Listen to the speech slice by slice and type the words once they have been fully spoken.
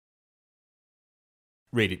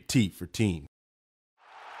Rated T for teen.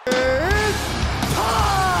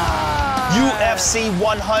 UFC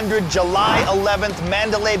 100, July 11th,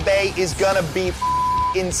 Mandalay Bay is gonna be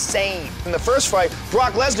insane. In the first fight,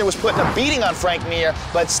 Brock Lesnar was putting a beating on Frank Mir,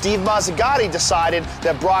 but Steve Mazzagatti decided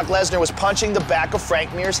that Brock Lesnar was punching the back of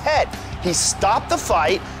Frank Mir's head. He stopped the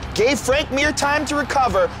fight, gave Frank Mir time to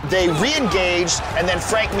recover, they re-engaged, and then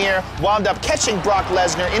Frank Mir wound up catching Brock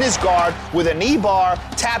Lesnar in his guard with a knee bar,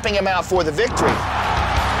 tapping him out for the victory.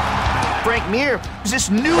 Frank Mir was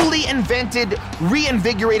this newly invented,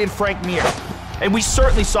 reinvigorated Frank Mir. And we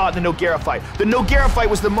certainly saw it in the Nogueira fight. The Nogueira fight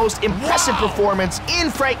was the most impressive performance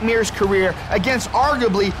in Frank Mir's career against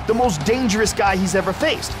arguably the most dangerous guy he's ever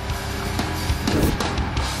faced.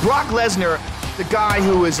 Brock Lesnar, the guy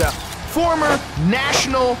who is a former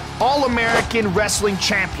national All-American wrestling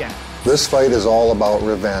champion. This fight is all about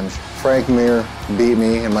revenge. Frank Mir beat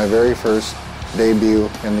me in my very first debut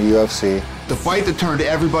in the UFC. The fight that turned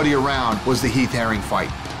everybody around was the Heath Herring fight.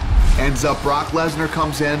 Ends up Brock Lesnar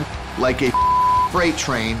comes in like a freight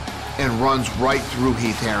train and runs right through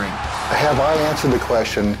Heath Herring. Have I answered the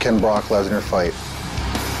question, can Brock Lesnar fight?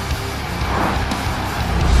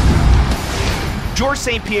 George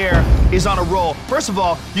St. Pierre is on a roll. First of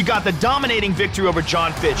all, you got the dominating victory over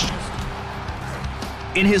John Fitch.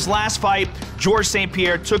 In his last fight, George St.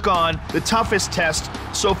 Pierre took on the toughest test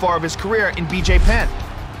so far of his career in BJ Penn.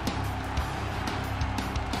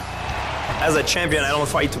 As a champion, I don't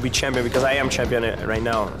fight to be champion because I am champion right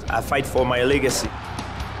now. I fight for my legacy.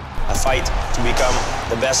 I fight to become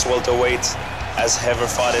the best welterweight as ever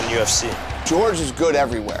fought in UFC. George is good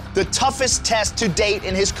everywhere. The toughest test to date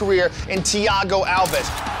in his career in Thiago Alves.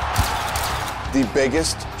 The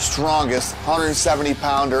biggest, strongest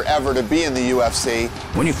 170-pounder ever to be in the UFC.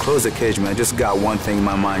 When you close the cage, man, I just got one thing in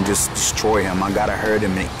my mind, just destroy him. I gotta hurt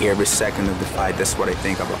him in every second of the fight. That's what I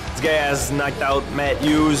think about. This guy has knocked out Matt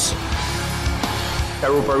Hughes,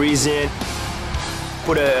 Caro Parisian,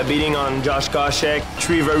 put a beating on Josh Koscheck.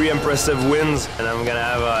 3 very impressive wins, and I'm gonna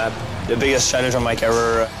have the biggest challenge of my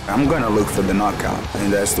career. I'm gonna look for the knockout,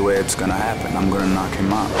 and that's the way it's gonna happen. I'm gonna knock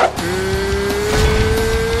him out.